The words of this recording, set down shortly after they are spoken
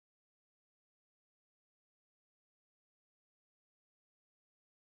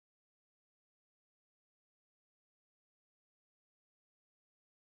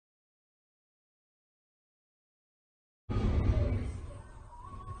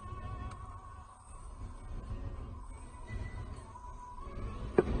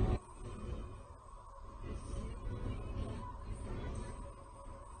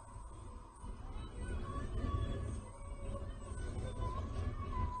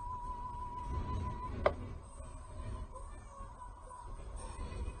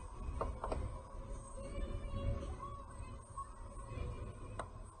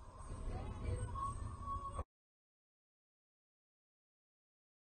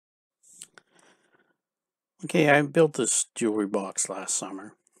Okay, I built this jewelry box last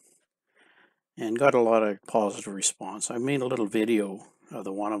summer and got a lot of positive response. I made a little video of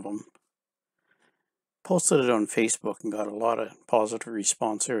the one of them, posted it on Facebook and got a lot of positive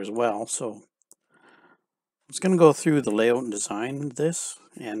response there as well. So I was going to go through the layout and design of this,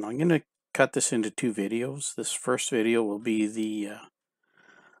 and I'm going to cut this into two videos. This first video will be the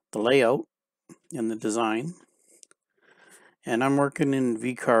layout and the design, and I'm working in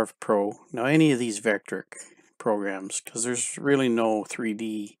VCarve Pro. Now any of these vectoric programs, because there's really no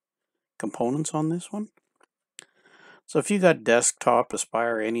 3D components on this one. So if you got desktop,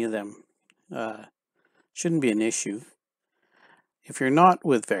 Aspire, any of them, shouldn't be an issue. If you're not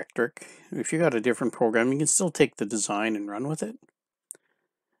with Vectoric, if you got a different program, you can still take the design and run with it.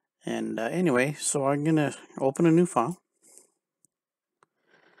 And anyway, so I'm going to open a new file.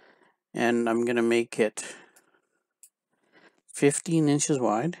 And I'm going to make it 15 inches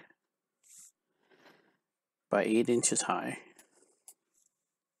wide by 8 inches high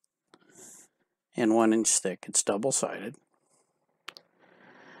and 1 inch thick. It's double-sided.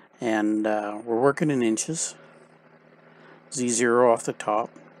 And we're working in inches. Z0 off the top,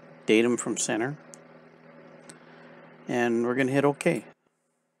 datum from center, and we're going to hit OK.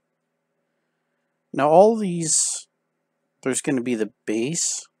 Now all these, there's going to be the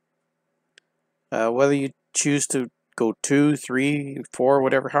base, whether you choose to go 2, 3, 4,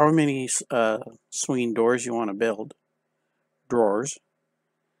 whatever, however many swinging doors you want to build, drawers,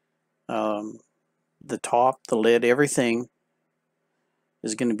 the top, the lid, everything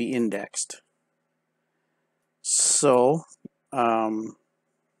is going to be indexed. So I'm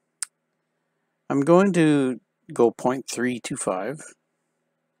going to go 0.325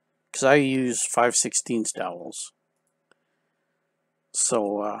 because I use 5/16 dowels.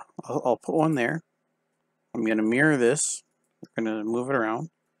 So I'll put one there. I'm going to mirror this. We're going to move it around.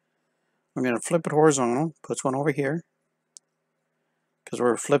 I'm going to flip it horizontal, puts one over here, because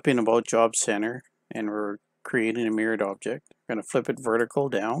we're flipping about job center and we're creating a mirrored object. We're going to flip it vertical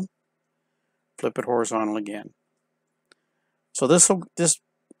down, flip it horizontal again. So this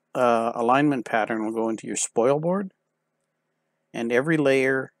alignment pattern will go into your spoil board, and every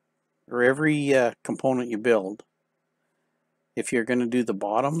layer or every component you build, if you're going to do the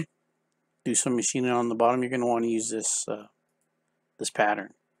bottom, do some machining on the bottom, you're going to want to use this this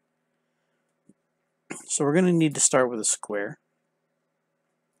pattern. So we're going to need to start with a square,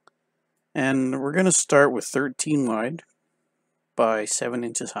 and we're going to start with 13 wide by 7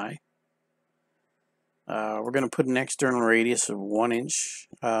 inches high. We're going to put an external radius of 1 inch,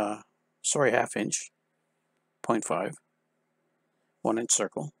 half inch, 0.5, 1 inch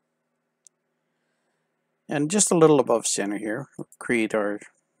circle. And just a little above center here, we'll create our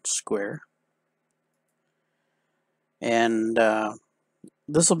square. And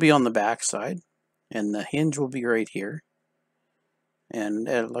this will be on the back side, and the hinge will be right here. And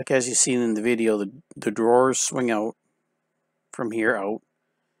like as you've seen in the video, the drawers swing out from here out.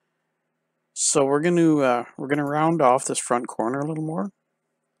 So we're going to round off this front corner a little more.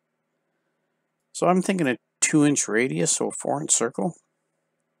 So I'm thinking a 2 inch radius, so a 4 inch circle.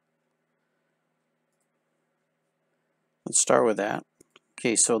 Let's start with that.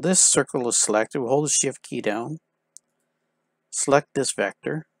 Okay, so this circle is selected. We'll hold the shift key down, select this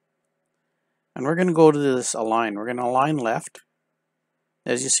vector, and we're going to go to this align. We're going to align left.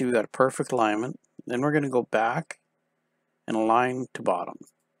 As you see, we've got a perfect alignment. Then we're going to go back and align to bottom.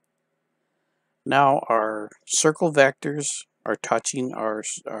 Now our circle vectors are touching our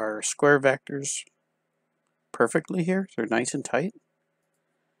square vectors perfectly here. They're nice and tight.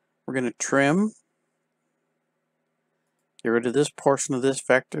 We're going to trim, get rid of this portion of this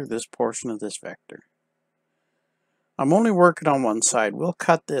vector, this portion of this vector. I'm only working on one side. We'll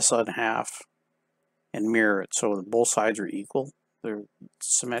cut this in half and mirror it so that both sides are equal. They're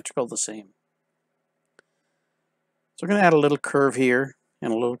symmetrical, the same. So we're going to add a little curve here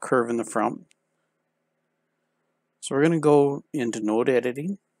and a little curve in the front. So we're going to go into node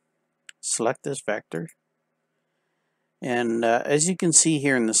editing, select this vector, and as you can see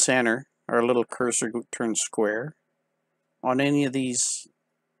here in the center, our little cursor turns square. On any of these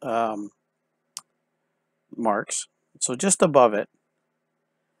marks, so just above it,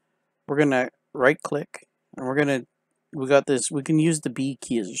 we're going to right click, and we got this, we can use the B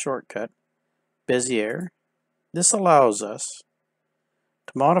key as a shortcut, Bezier. This allows us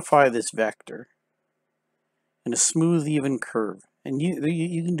to modify this vector in a smooth, even curve. And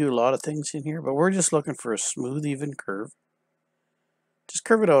you can do a lot of things in here, but we're just looking for a smooth, even curve. Just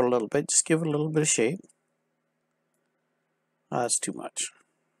curve it out a little bit, just give it a little bit of shape. Oh, that's too much.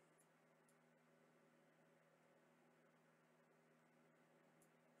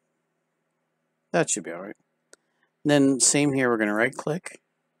 That should be alright. Then same here, we're going to right click,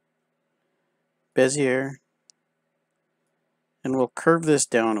 Bezier, and we'll curve this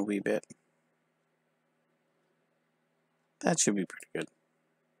down a wee bit. That should be pretty good.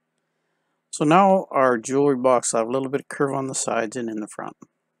 So now our jewelry box will have a little bit of curve on the sides and in the front.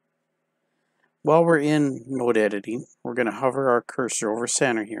 While we're in node editing, we're going to hover our cursor over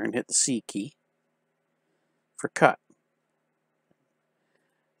center here and hit the C key for cut.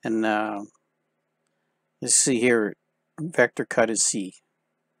 And you see here, vector cut is C.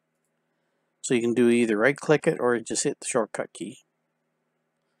 So you can do either right click it or just hit the shortcut key.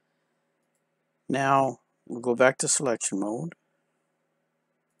 Now we'll go back to selection mode.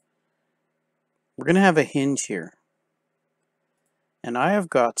 We're going to have a hinge here. And I have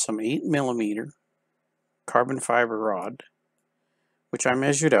got some 8mm carbon fiber rod, which I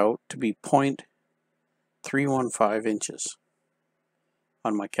measured out to be 0.315 inches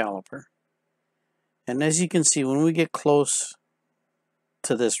on my caliper. And as you can see, when we get close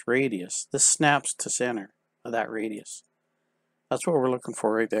to this radius, this snaps to center of that radius. That's what we're looking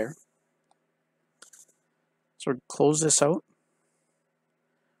for right there. So we'll close this out.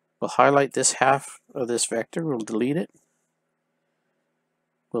 We'll highlight this half of this vector. We'll delete it.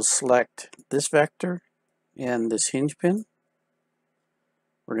 We'll select this vector and this hinge pin.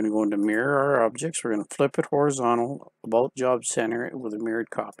 We're going to go into mirror our objects. We're going to flip it horizontal about job center with a mirrored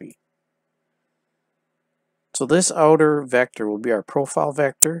copy. So this outer vector will be our profile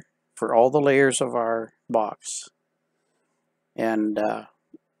vector for all the layers of our box. And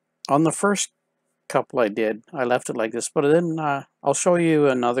on the first couple I did, I left it like this, but then I'll show you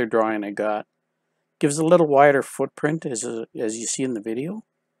another drawing I got. Gives a little wider footprint as you see in the video.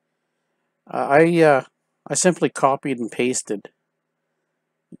 I simply copied and pasted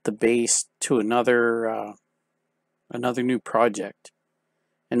the base to another new project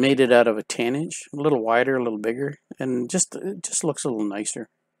and made it out of a 10-inch, a little wider, a little bigger, and it just looks a little nicer.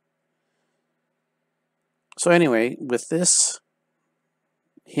 So anyway, with this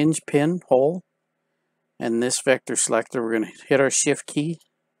hinge pin hole and this vector selector, we're going to hit our shift key,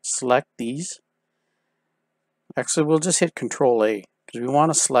 select these. Actually, we'll just hit Control A because we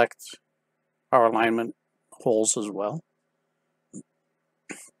want to select our alignment holes as well.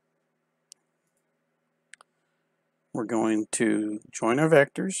 We're going to join our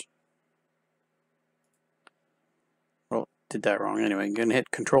vectors. Oh, did that wrong. Anyway, I'm going to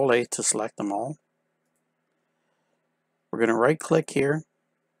hit Control A to select them all. We're going to right click here.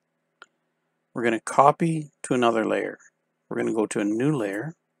 We're going to copy to another layer. We're going to go to a new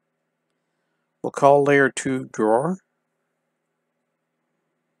layer. We'll call layer 2 drawer.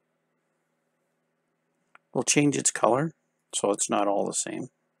 We'll change its color so it's not all the same.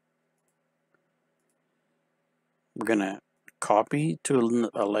 We're going to copy to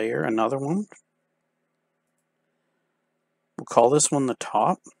a layer, another one. We'll call this one the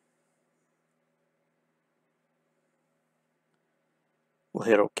top. We'll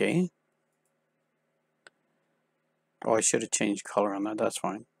hit OK. Oh, I should have changed color on that. That's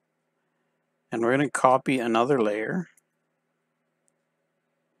fine. And we're going to copy another layer.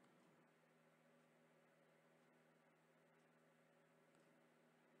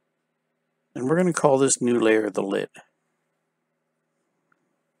 And we're going to call this new layer the lid.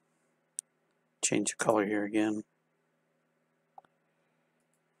 Change the color here again.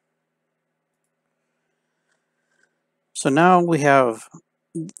 So now we have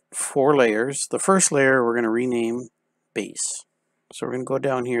 4 layers. The first layer we're going to rename base. So we're going to go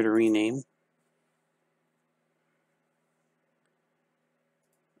down here to rename.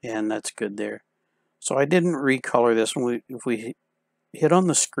 And that's good there. So I didn't recolor this one. If we hit on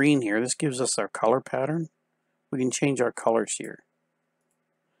the screen here, this gives us our color pattern. We can change our colors here.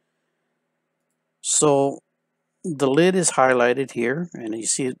 So the lid is highlighted here, and you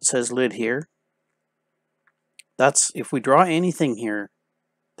see it says lid here. That's, if we draw anything here,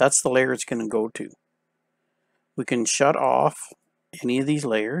 that's the layer it's going to go to. We can shut off any of these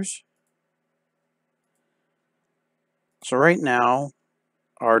layers. So right now,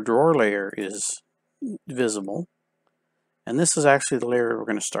 our drawer layer is visible. And this is actually the layer we're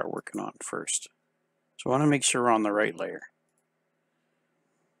going to start working on first. So I want to make sure we're on the right layer.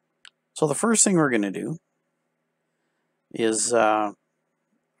 So the first thing we're going to do is our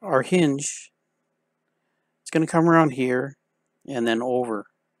hinge. It's going to come around here and then over.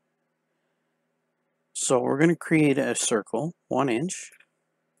 So we're going to create a circle, 1 inch.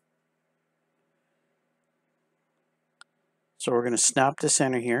 So we're going to snap to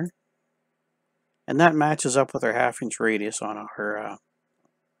center here. And that matches up with our 1/2 inch radius on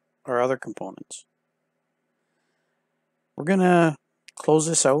our other components. We're going to close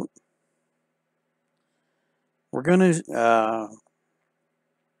this out. we're gonna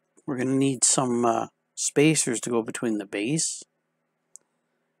need some spacers to go between the base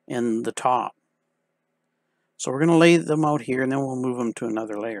and the top. So we're gonna lay them out here, and then we'll move them to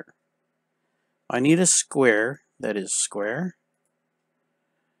another layer. I need a square that is square.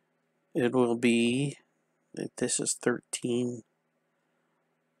 It will be, this is 13.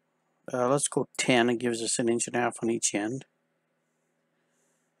 Let's go 10. It gives us 1.5 inches on each end.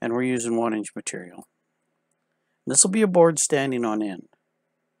 And we're using 1-inch material. This will be a board standing on end.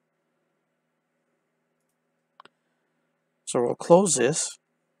 So we'll close this.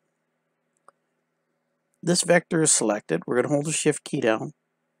 This vector is selected. We're going to hold the shift key down,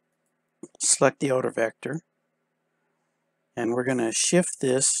 select the outer vector, and we're going to shift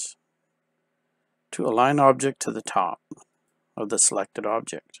this to align object to the top of the selected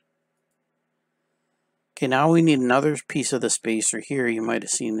object. Okay, now we need another piece of the spacer here you might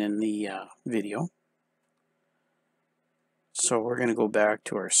have seen in the video. So we're going to go back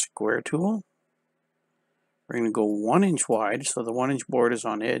to our square tool. We're going to go 1 inch wide, so the 1 inch board is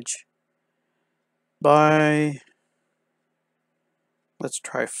on edge, by, let's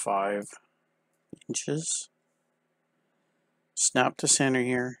try 5 inches. Snap to center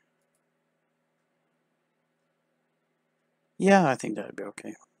here. Yeah, I think that'd be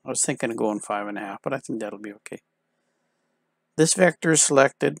okay. I was thinking of going 5.5, but I think that'll be okay. This vector is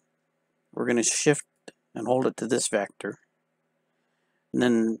selected. We're going to shift and hold it to this vector. And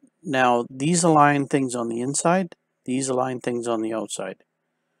then now these align things on the inside, these align things on the outside.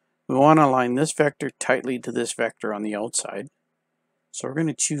 We want to align this vector tightly to this vector on the outside. So we're going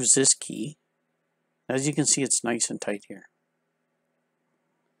to choose this key. As you can see, it's nice and tight here.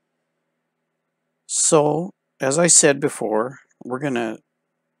 So, as I said before,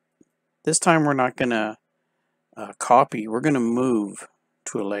 this time we're not going to copy, we're going to move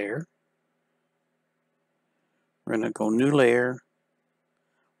to a layer. We're going to go new layer.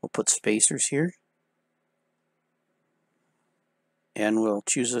 We'll put spacers here. And we'll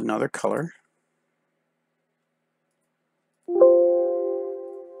choose another color.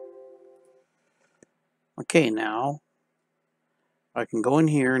 Okay, now I can go in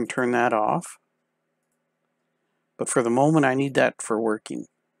here and turn that off. But for the moment, I need that for working.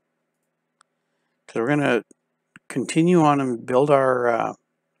 So we're going to continue on and build our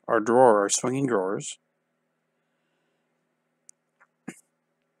drawer, our swinging drawers.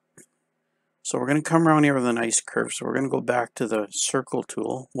 So we're going to come around here with a nice curve. So we're going to go back to the circle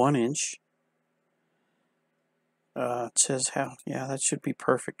tool, 1 inch. It says how, yeah, that should be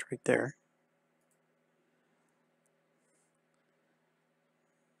perfect right there.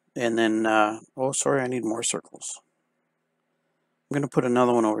 And then, oh, sorry, I need more circles. I'm going to put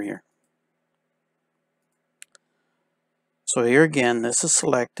another one over here. So here again, this is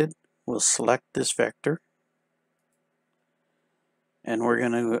selected. We'll select this vector. And we're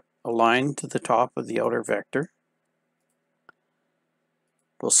going to align to the top of the outer vector.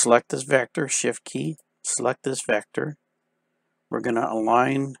 We'll select this vector, shift key, select this vector. We're going to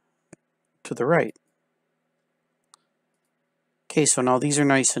align to the right. Okay, so now these are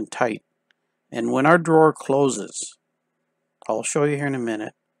nice and tight. And when our drawer closes, I'll show you here in a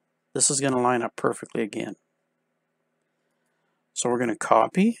minute, this is going to line up perfectly again. So we're going to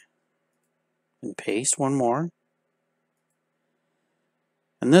copy and paste one more.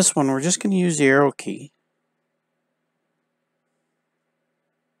 And this one, we're just going to use the arrow key.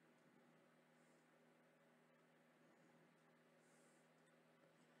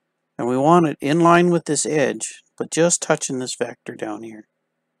 And we want it in line with this edge, but just touching this vector down here.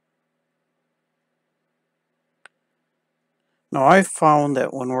 Now I've found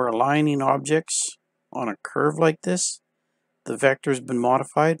that when we're aligning objects on a curve like this, the vector's been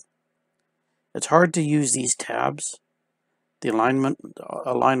modified. It's hard to use these tabs, the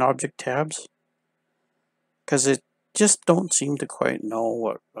align object tabs, because it just don't seem to quite know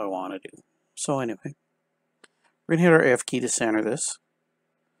what I want to do. So anyway, we're going to hit our F key to center this.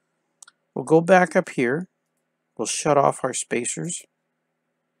 We'll go back up here. We'll shut off our spacers.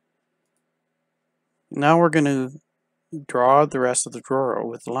 Now we're going to draw the rest of the drawer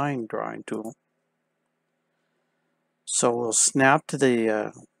with the line drawing tool. So we'll snap to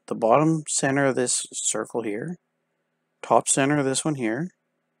the bottom center of this circle here, top center of this one here.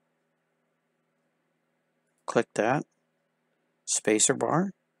 Click that, spacer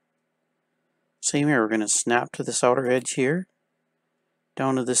bar. Same here, we're going to snap to this outer edge here,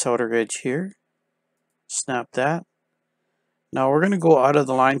 down to this outer edge here, snap that. Now we're going to go out of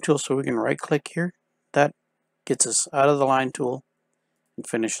the line tool, so we can right click here. That gets us out of the line tool and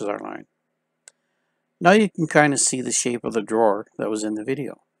finishes our line. Now you can kind of see the shape of the drawer that was in the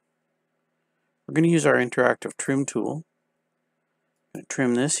video. We're going to use our interactive trim tool. I'm going to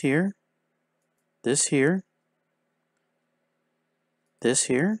trim this here, this here, this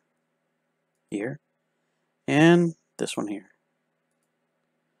here, and this one here.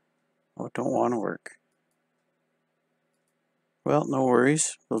 Oh, it don't want to work. Well, no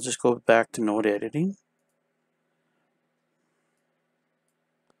worries. We'll just go back to node editing.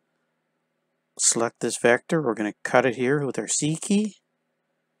 Select this vector. We're going to cut it here with our C key.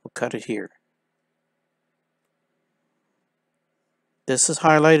 We'll cut it here. This is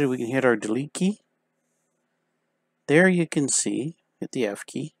highlighted. We can hit our delete key. There you can see, hit the F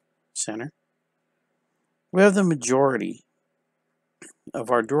key, center. We have the majority of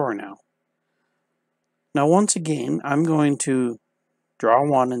our drawer now. Now once again, I'm going to draw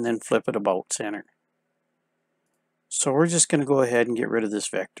one and then flip it about center. So we're just going to go ahead and get rid of this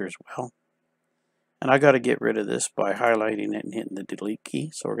vector as well. And I got to get rid of this by highlighting it and hitting the delete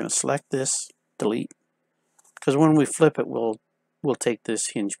key. So we're going to select this, delete, because when we flip it, we'll take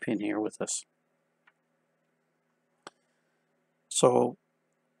this hinge pin here with us. So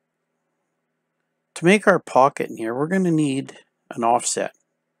to make our pocket in here, we're going to need an offset.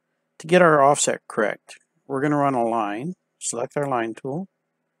 To get our offset correct, we're going to run a line, select our line tool,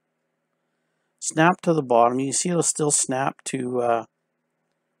 snap to the bottom. You see it'll still snap to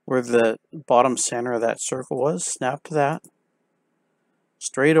where the bottom center of that circle was. Snap to that,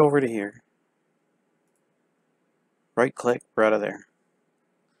 straight over to here. Right click, we're out of there.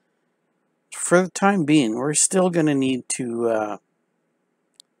 For the time being, we're still going to need to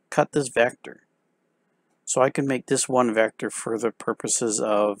cut this vector. So I can make this one vector for the purposes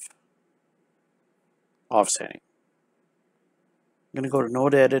of offsetting. I'm going to go to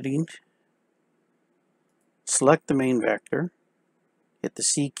node editing, select the main vector, hit the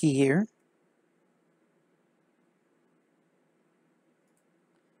C key here,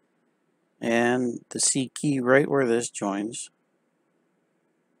 and the C key right where this joins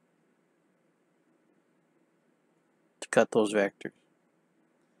to cut those vectors.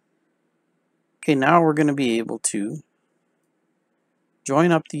 Okay, now we're going to be able to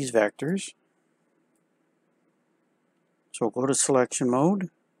join up these vectors. So we'll go to selection mode,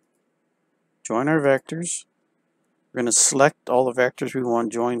 join our vectors. We're going to select all the vectors we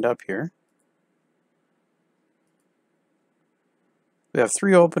want joined up here. We have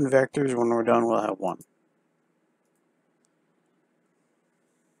 3 open vectors. When we're done, we'll have 1.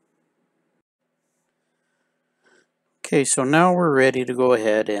 Okay, so now we're ready to go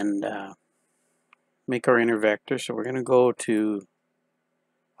ahead and make our inner vector. So we're going to go to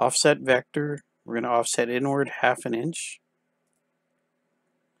offset vector. We're going to offset inward 1/2 inch.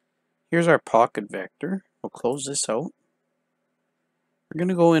 Here's our pocket vector. We'll close this out. We're going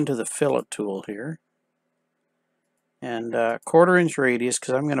to go into the fillet tool here. And 1/4 inch radius,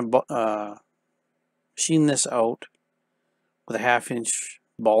 because I'm going to machine this out with a 1/2 inch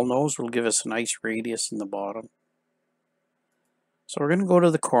ball nose. Will give us a nice radius in the bottom. So we're going to go to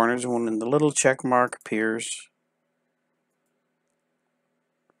the corners, and when the little check mark appears,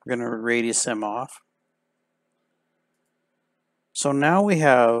 we're going to radius them off. So now we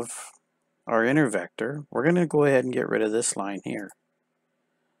have our inner vector. We're going to go ahead and get rid of this line here.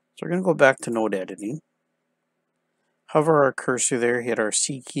 So we're going to go back to node editing. Hover our cursor there, hit our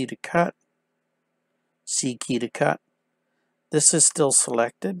C key to cut, C key to cut. This is still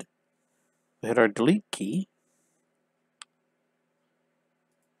selected. We hit our delete key.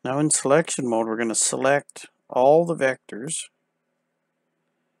 Now in selection mode, we're going to select all the vectors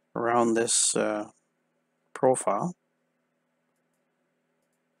around this profile.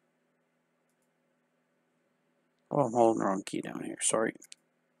 Oh, I'm holding the wrong key down here, sorry.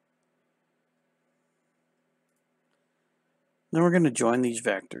 Then we're going to join these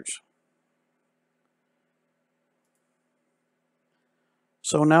vectors.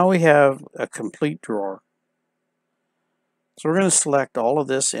 So now we have a complete drawer. So we're going to select all of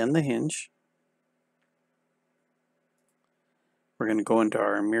this and the hinge. We're going to go into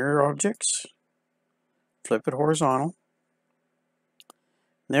our mirror objects, flip it horizontal.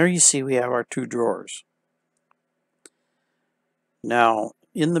 And there you see we have our 2 drawers. Now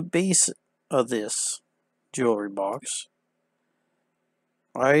in the base of this jewelry box,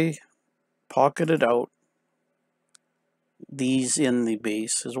 I pocketed out these in the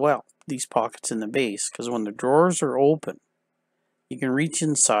base as well, these pockets in the base, because when the drawers are open, you can reach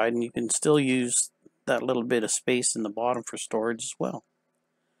inside and you can still use that little bit of space in the bottom for storage as well.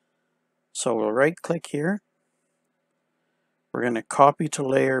 So we'll right click here. We're going to copy to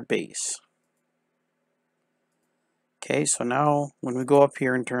layer base. Okay, so now when we go up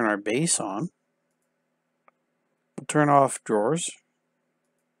here and turn our base on, we'll turn off drawers.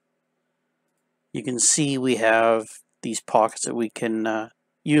 you can see we have these pockets that we can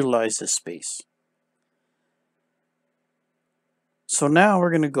utilize this space. So now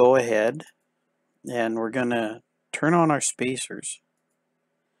we're going to go ahead and we're going to turn on our spacers.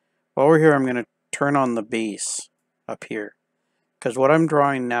 While we're here, I'm going to turn on the base up here, because what I'm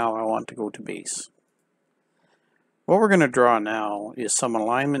drawing now, I want to go to base. What we're going to draw now is some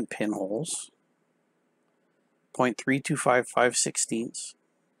alignment pinholes, 0.3255/16.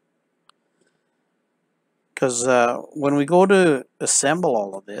 Because when we go to assemble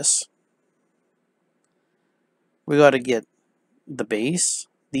all of this, we got to get the base,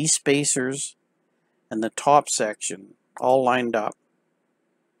 these spacers, and the top section all lined up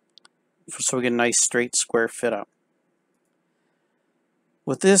so we get a nice straight square fit up.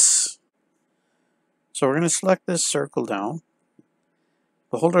 With this, so we're going to select this circle down.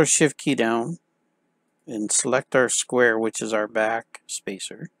 We'll hold our shift key down and select our square, which is our back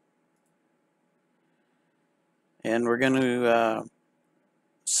spacer. And we're going to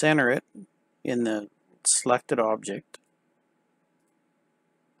center it in the selected object.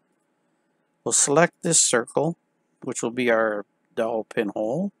 We'll select this circle, which will be our dowel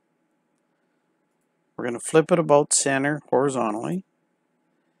pinhole. We're going to flip it about center horizontally.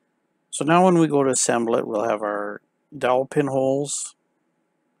 So now when we go to assemble it, we'll have our dowel pinholes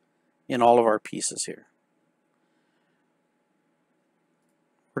in all of our pieces here.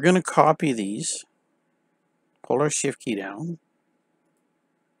 We're going to copy these, hold our shift key down,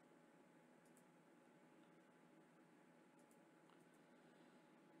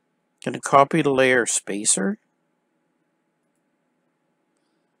 going to copy the layer spacer,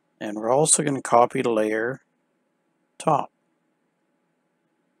 and we're also going to copy the layer top.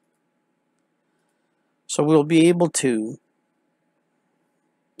 So we'll be able to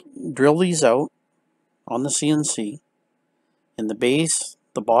drill these out on the CNC in the base,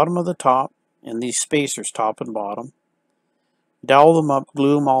 the bottom of the top, and these spacers top and bottom. Dowel them up,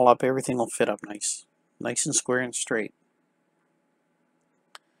 glue them all up, everything will fit up nice and square and straight.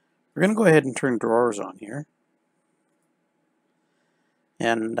 We're going to go ahead and turn drawers on here.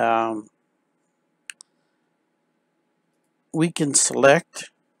 And we can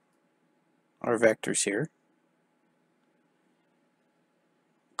select our vectors here.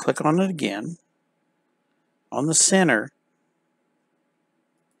 Click on it again. On the center,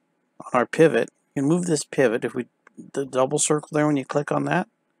 on our pivot, you can move this pivot. If the double circle there, when you click on that,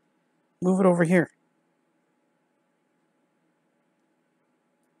 move it over here.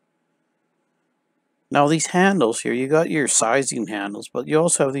 Now these handles here, you got your sizing handles, but you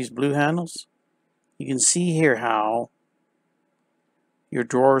also have these blue handles. You can see here how your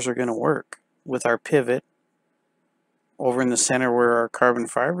drawers are going to work with our pivot over in the center where our carbon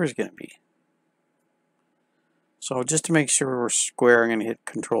fiber is going to be. So just to make sure we're square, I'm going to hit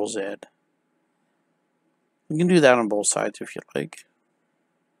Control Z. You can do that on both sides if you like.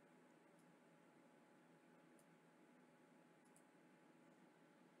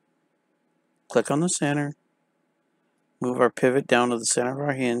 Click on the center, move our pivot down to the center of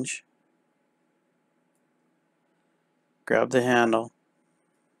our hinge, grab the handle.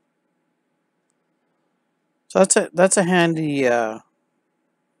 So that's a handy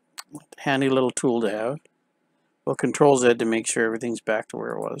little tool to have. We'll Control Z to make sure everything's back to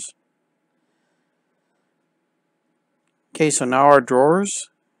where it was. Okay, so now our drawers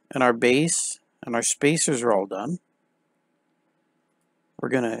and our base and our spacers are all done. We're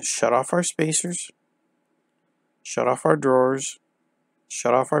going to shut off our spacers, shut off our drawers,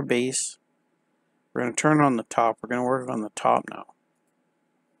 shut off our base. We're going to turn on the top. We're going to work on the top now.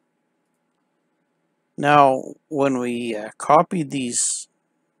 Now, when we copied these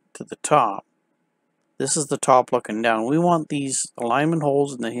to the top, this is the top looking down. We want these alignment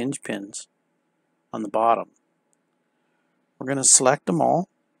holes and the hinge pins on the bottom. We're going to select them all,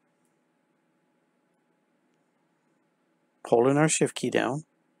 holding our shift key down.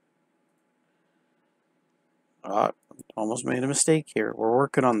 Almost made a mistake here. We're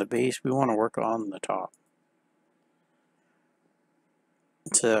working on the base. We want to work on the top.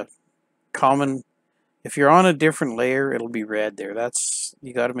 It's a common, if you're on a different layer, it'll be red there.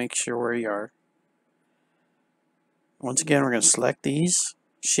 You got to make sure where you are. Once again, we're going to select these,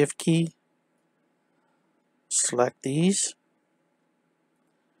 shift key, select these,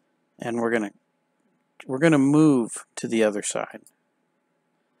 and we're going to move to the other side.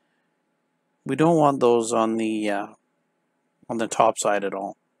 We don't want those on the top side at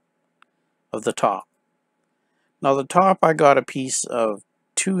all of the top. Now the top, I got a piece of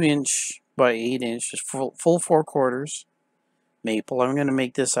 2" by 8" just full 4/4 maple. I'm going to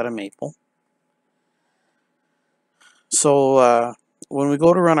make this out of maple. So when we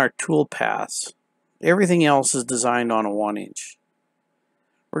go to run our tool paths, Everything else is designed on a 1-inch.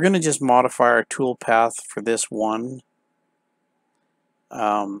 We're going to just modify our tool path for this one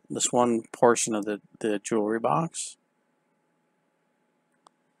portion of the jewelry box.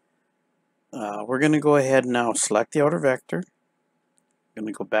 We're going to go ahead and now select the outer vector. We're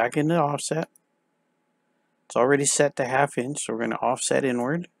going to go back into offset. It's already set to 1/2 inch, so we're going to offset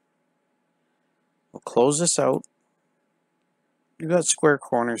inward. We'll close this out. We've got square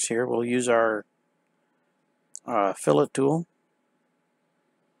corners here. We'll use our fillet tool.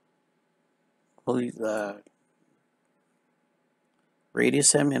 We'll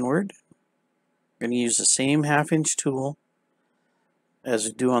radius them inward. We're going to use the same 1/2 inch tool as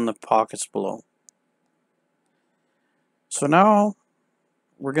we do on the pockets below. So now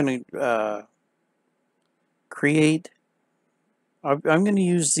we're going to create, I'm going to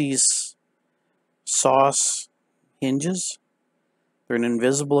use these sauce hinges. They're an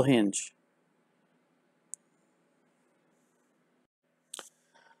invisible hinge.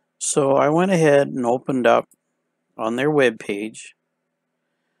 So I went ahead and opened up on their web page.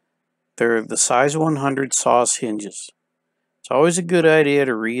 They're the size 100 sauce hinges. It's always a good idea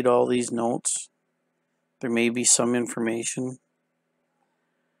to read all these notes. There may be some information,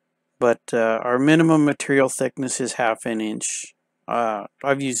 but our minimum material thickness is 1/2 inch.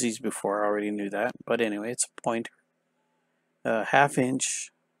 I've used these before, I already knew that, but anyway, it's a pointer. 1/2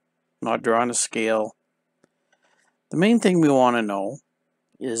 inch, not drawing a scale. The main thing we want to know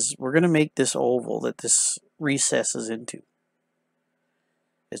is we're going to make this oval that this recesses into.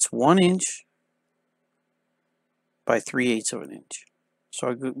 It's 1 inch by 3/8 of an inch.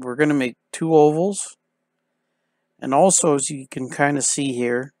 So we're going to make 2 ovals. And also, as you can kind of see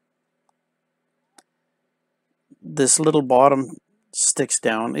here, this little bottom sticks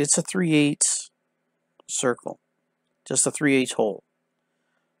down. It's a 3/8 circle, just a 3/8 hole.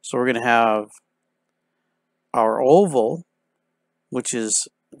 So we're going to have our oval, which is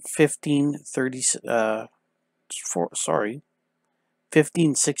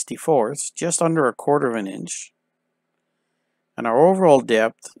 15/64, just under 1/4 of an inch. And our overall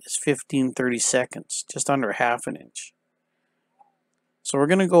depth is 15/32, just under 1/2 an inch. So we're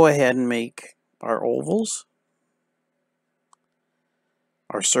going to go ahead and make our ovals,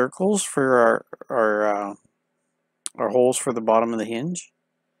 our circles for our holes for the bottom of the hinge,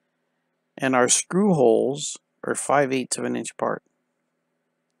 and our screw holes are 5/8 of an inch apart.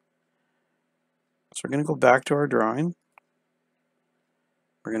 So we're going to go back to our drawing.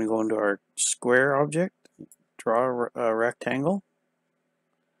 We're going to go into our square object, draw a rectangle.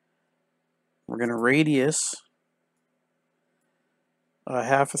 We're going to radius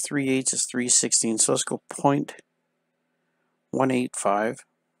 1/2 of 3/8 is 3/16. So let's go 0.185.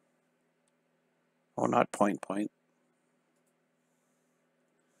 Oh, not point.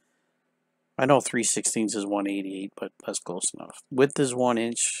 I know 3/16 is 188, but that's close enough. Width is 1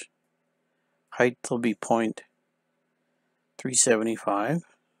 inch. Height will be 0.375.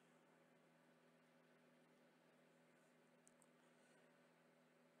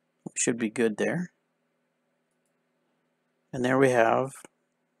 Should be good there. And there we have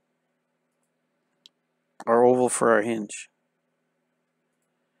our oval for our hinge.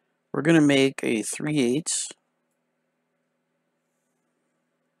 We're going to make a 3/8,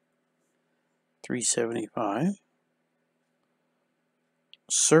 375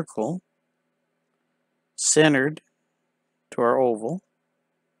 circle centered to our oval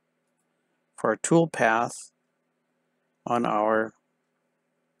for our tool path on our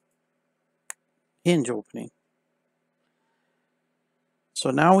hinge opening.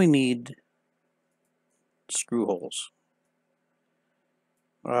 So now we need screw holes.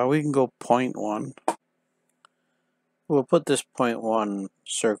 We can go 0.1. We'll put this 0.1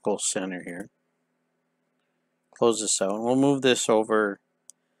 circle center here. Close this out. We'll move this over.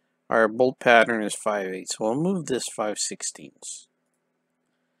 Our bolt pattern is 5/8, so we'll move this 5/16.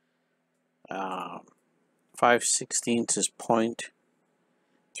 5/16 is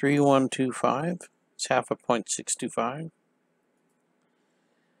 0.3125. It's 1/2 of 0.625.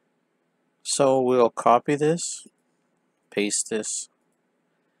 So we'll copy this, paste this,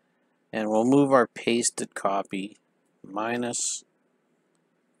 and we'll move our pasted copy minus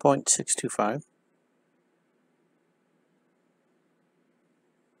 0.625.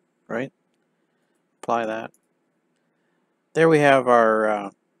 Right? Apply that. There we have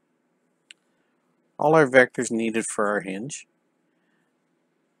our all our vectors needed for our hinge.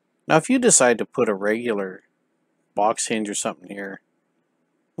 Now if you decide to put a regular box hinge or something here,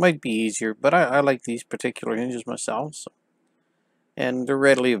 it might be easier, but I like these particular hinges myself, so. And they're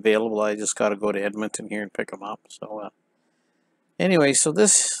readily available. I just got to go to Edmonton here and pick them up. So anyway, so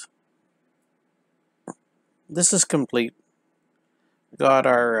this this is complete. Got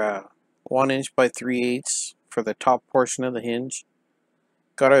our 1" by 3/8 for the top portion of the hinge.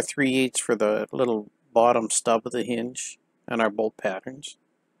 Got our 3/8 for the little bottom stub of the hinge and our bolt patterns.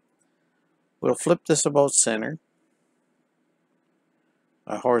 We'll flip this about center,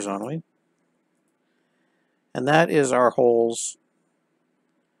 horizontally. And that is our holes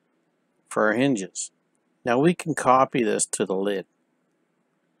for our hinges. Now we can copy this to the lid,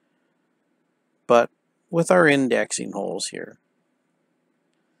 but with our indexing holes here,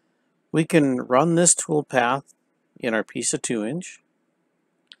 we can run this tool path in our piece of 2"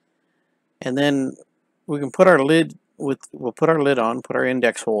 and then we can put our lid we'll put our lid on, put our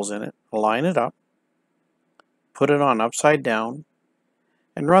index holes in it, line it up, put it on upside down,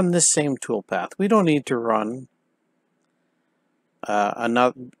 and run this same tool path. We don't need to run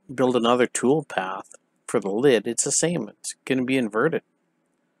build another tool path for the lid. It's the same. It's going to be inverted.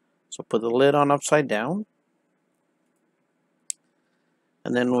 So put the lid on upside down,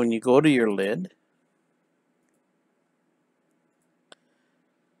 and then when you go to your lid,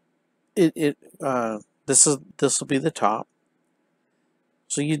 this will be the top.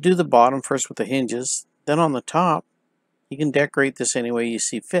 So you do the bottom first with the hinges, then on the top you can decorate this any way you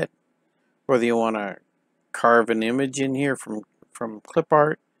see fit. Whether you want to carve an image in here from clip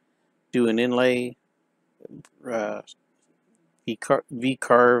art, do an inlay,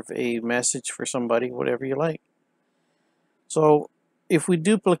 VCarve a message for somebody, whatever you like. So if we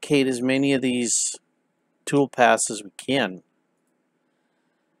duplicate as many of these tool paths as we can,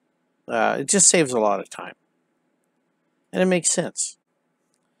 it just saves a lot of time. And it makes sense.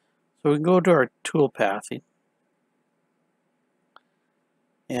 So we can go to our tool pathing,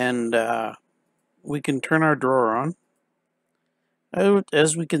 and we can turn our drawer on.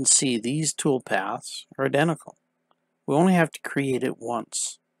 As we can see, these tool paths are identical. We only have to create it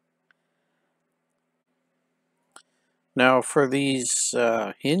once. Now for these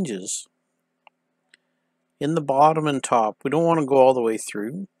hinges, in the bottom and top, we don't want to go all the way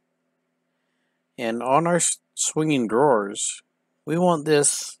through. And on our swinging drawers, we want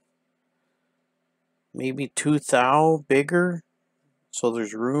this maybe 2 thou bigger, so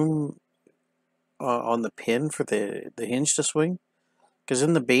there's room on the pin for the hinge to swing. Because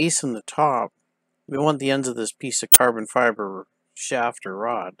in the base and the top, we want the ends of this piece of carbon fiber shaft or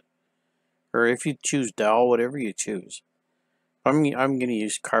rod, or if you choose dowel, whatever you choose. I'm going to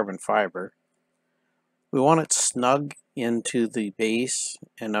use carbon fiber. We want it snug into the base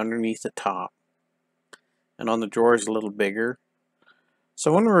and underneath the top, and on the drawers a little bigger.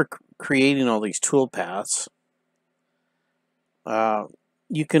 So when we're creating all these tool paths,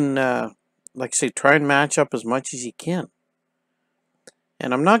 you can, like I say, try and match up as much as you can.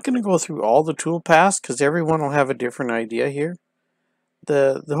 And I'm not going to go through all the tool paths because everyone will have a different idea here.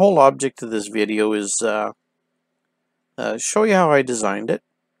 The whole object of this video is show you how I designed it,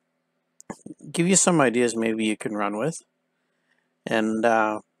 give you some ideas maybe you can run with, and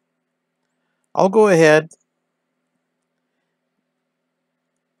I'll go ahead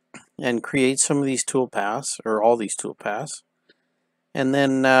and create some of these tool paths, or all these tool paths, and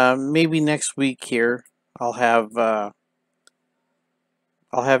then maybe next week here I'll have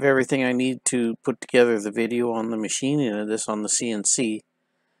everything I need to put together the video on the machining of this on the CNC.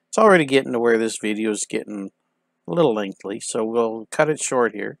 It's already getting to where this video is getting a little lengthy, so we'll cut it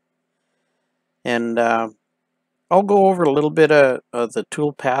short here. And I'll go over a little bit of the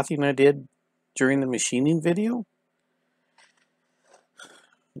tool pathing I did during the machining video.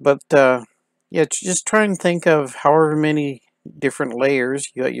 But yeah, just try and think of however many different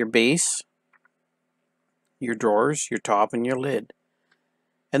layers. You got your base, your drawers, your top, and your lid.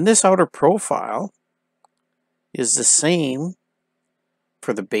 And this outer profile is the same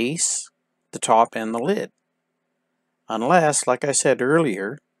for the base, the top, and the lid. Unless, like I said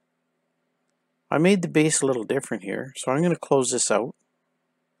earlier, I made the base a little different here. So I'm going to close this out.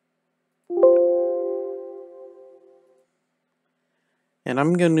 And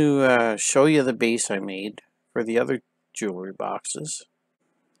I'm going to show you the base I made for the other jewelry boxes.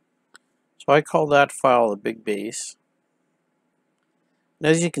 So I call that file the big base. And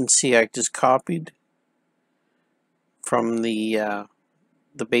as you can see, I just copied from the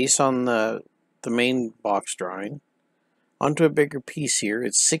base on the main box drawing onto a bigger piece here.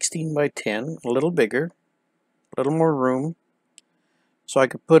 It's 16 by 10, a little bigger, a little more room. So I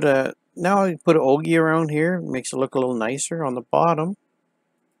could put now I put an ogie around here, it makes it look a little nicer. On the bottom,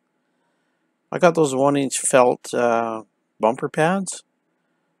 I got those 1" felt bumper pads.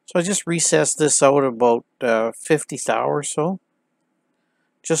 So I just recessed this out about 50 thou or so,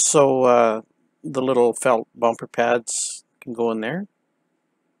 just so the little felt bumper pads can go in there.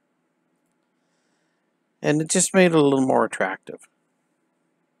 and it just made it a little more attractive.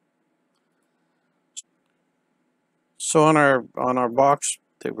 So on our box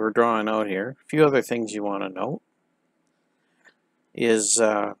that we're drawing out here, a few other things you want to note is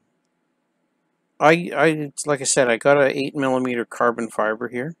like I said, I got a 8mm carbon fiber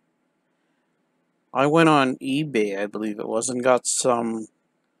here. I went on eBay, I believe it was, and got some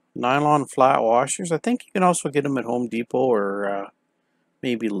nylon flat washers. I think you can also get them at Home Depot or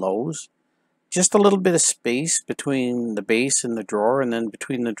maybe Lowe's. Just a little bit of space between the base and the drawer, and then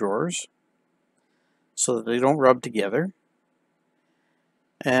between the drawers, so that they don't rub together.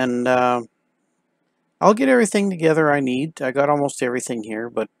 And I'll get everything together I need. I got almost everything here,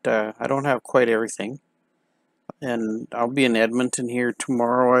 but I don't have quite everything. And I'll be in Edmonton here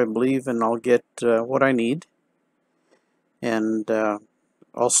tomorrow, I believe, and I'll get what I need. And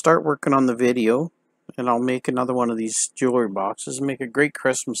I'll start working on the video, and I'll make another one of these jewelry boxes and make a great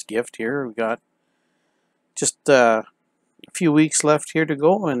Christmas gift here. We've got just a few weeks left here to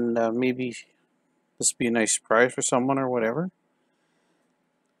go, and maybe this will be a nice surprise for someone or whatever.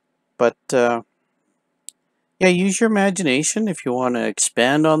 But yeah, use your imagination if you want to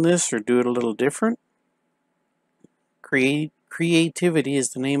expand on this or do it a little different. Creativity is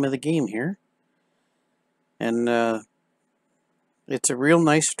the name of the game here. And it's a real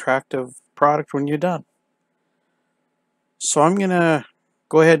nice, attractive product when you're done. So I'm going to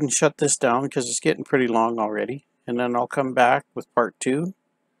go ahead and shut this down because it's getting pretty long already. And then I'll come back with part 2.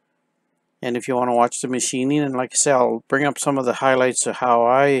 And if you want to watch the machining, and like I said, I'll bring up some of the highlights of how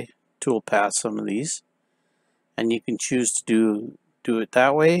I tool path some of these. And you can choose to do it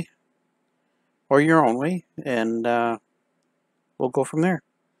that way or your own way. And we'll go from there.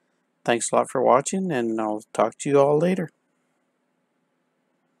 Thanks a lot for watching, and I'll talk to you all later.